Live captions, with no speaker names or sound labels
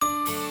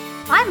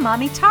I'm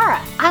Mommy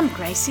Tara. I'm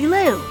Gracie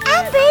Lou.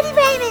 I'm Brady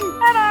Raymond.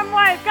 And I'm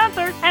Wyatt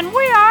Gunther. And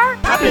we are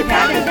Puppy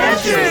Pack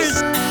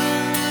Adventures.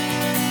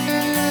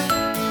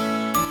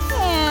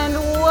 And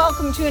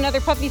welcome to another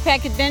Puppy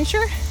Pack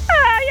Adventure.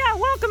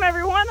 Welcome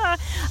everyone.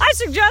 I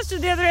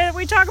suggested the other day that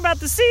we talk about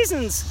the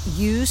seasons.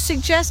 You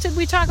suggested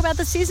we talk about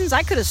the seasons?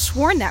 I could have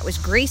sworn that was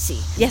Gracie.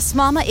 Yes,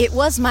 Mama, it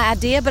was my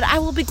idea, but I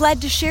will be glad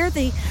to share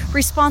the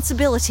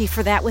responsibility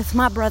for that with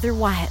my brother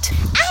Wyatt.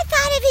 I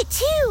thought of it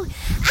too.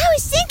 I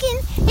was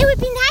thinking it would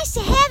be nice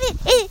to have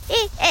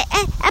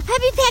a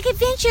Puppy Pack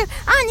Adventure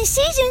on the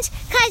seasons,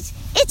 because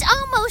it's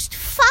almost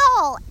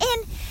fall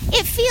and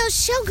it feels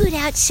so good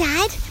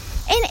outside,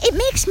 and it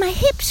makes my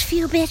hips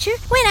feel better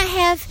when I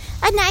have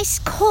a nice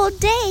cold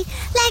day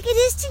like it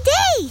is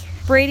today.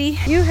 Brady,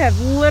 you have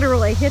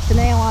literally hit the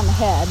nail on the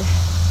head.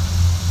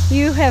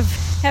 You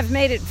have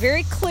made it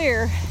very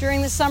clear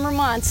during the summer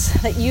months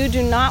that you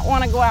do not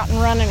want to go out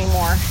and run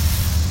anymore.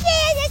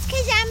 Yeah, that's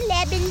because I'm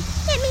 11.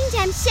 That means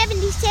I'm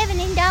 77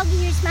 in dog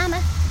years,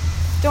 Mama.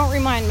 Don't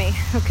remind me,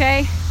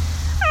 okay?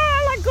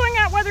 I like going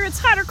out whether it's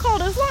hot or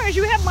cold as long as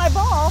you have my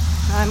ball.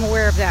 I'm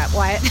aware of that,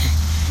 Wyatt.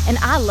 And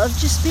I love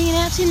just being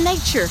out in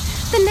nature,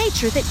 the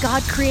nature that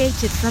God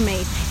created for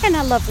me. And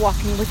I love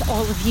walking with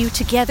all of you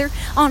together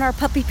on our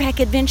Puppy Pack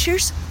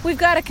Adventures. We've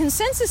got a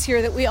consensus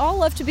here that we all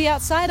love to be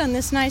outside on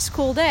this nice,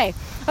 cool day.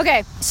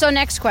 Okay, so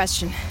next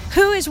question.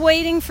 Who is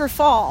waiting for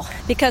fall?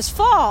 Because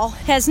fall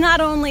has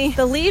not only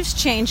the leaves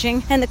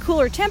changing and the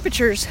cooler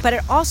temperatures, but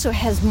it also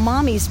has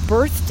Mommy's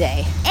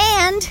birthday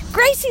and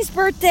Gracie's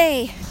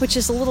birthday, which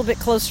is a little bit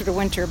closer to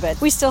winter, but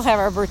we still have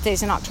our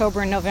birthdays in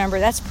October and November.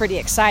 That's pretty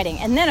exciting.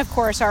 And then, of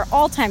course, our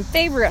all-time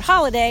favorite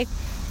holiday,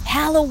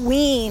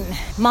 Halloween.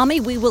 Mommy,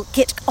 we will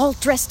get all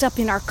dressed up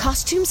in our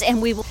costumes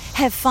and we will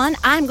have fun.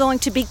 I'm going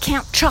to be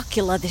Count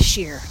Chocula this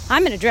year.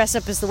 I'm going to dress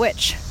up as the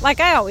witch, like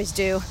I always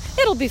do.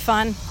 It'll be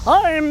fun.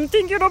 I'm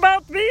thinking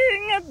about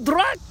being a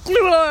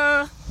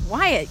Dracula.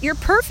 Wyatt, you're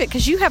perfect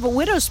because you have a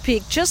widow's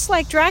peak just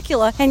like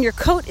Dracula and your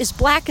coat is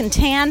black and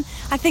tan.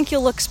 I think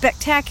you'll look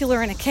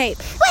spectacular in a cape.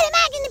 What am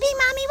I going to be,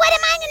 Mommy? What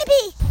am I going to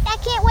be? I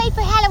can't wait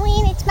for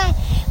Halloween. It's my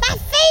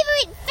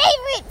favorite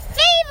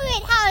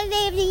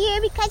holiday of the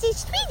year because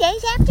it's 3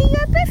 days after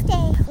your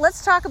birthday.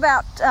 Let's talk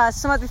about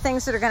some other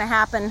things that are going to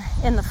happen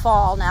in the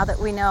fall now that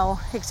we know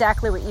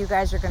exactly what you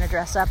guys are going to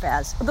dress up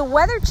as. The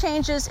weather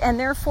changes and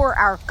therefore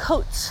our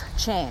coats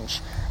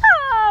change.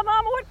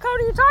 Mama, what coat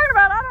are you talking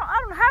about?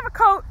 I don't have a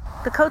coat.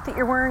 The coat that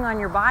you're wearing on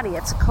your body,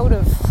 it's a coat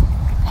of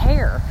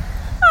hair.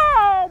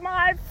 Oh,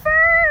 my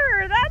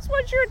fur! That's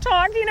what you're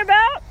talking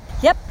about?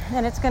 Yep,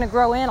 and it's going to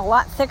grow in a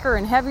lot thicker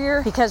and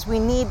heavier because we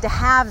need to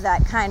have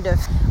that kind of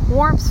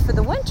warmth for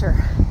the winter.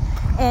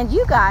 And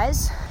you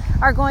guys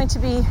are going to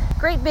be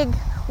great big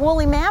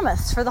woolly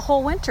mammoths for the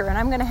whole winter, and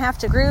I'm going to have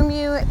to groom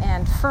you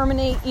and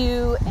furminate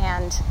you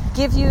and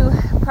give you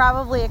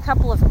probably a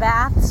couple of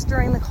baths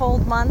during the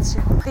cold months.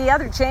 The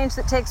other change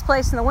that takes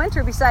place in the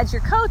winter besides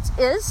your coats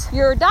is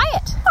your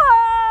diet.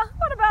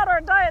 What about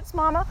our diets,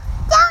 Mama?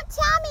 Don't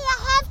tell me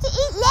I have to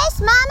eat less,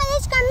 Mama.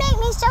 That's going to make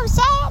me so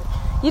sad.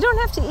 You don't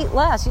have to eat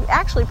less. You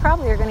actually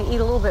probably are going to eat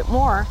a little bit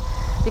more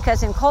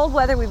because in cold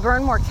weather we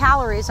burn more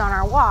calories on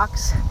our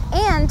walks,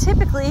 and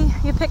typically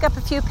you pick up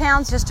a few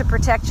pounds just to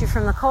protect you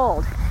from the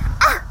cold.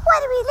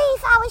 What a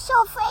relief. I was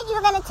so afraid you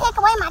were going to take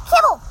away my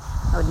kibble.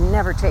 I would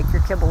never take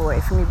your kibble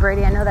away from you,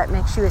 Brady. I know that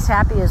makes you as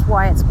happy as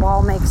Wyatt's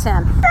ball makes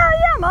him.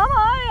 Yeah, Mama,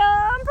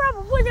 I'm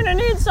probably going to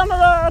need some of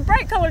the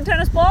bright colored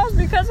tennis balls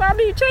because I'll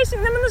be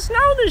chasing them in the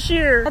snow this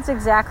year. That's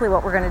exactly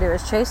what we're going to do,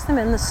 is chase them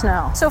in the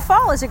snow. So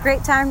fall is a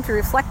great time to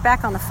reflect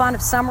back on the fun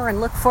of summer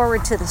and look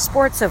forward to the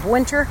sports of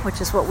winter,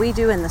 which is what we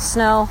do in the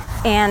snow,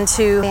 and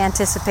to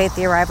anticipate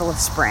the arrival of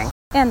spring.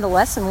 And the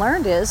lesson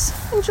learned is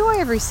enjoy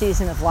every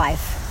season of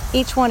life.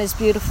 Each one is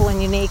beautiful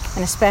and unique,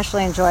 and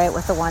especially enjoy it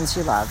with the ones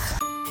you love.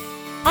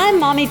 I'm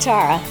Mommy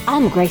Tara.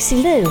 I'm Gracie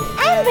Lou.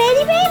 I'm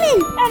Brady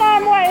Raymond. And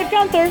I'm Wyatt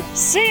Gunther.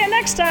 See you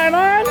next time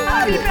on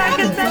Puppy Pack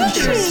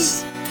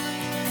Adventures.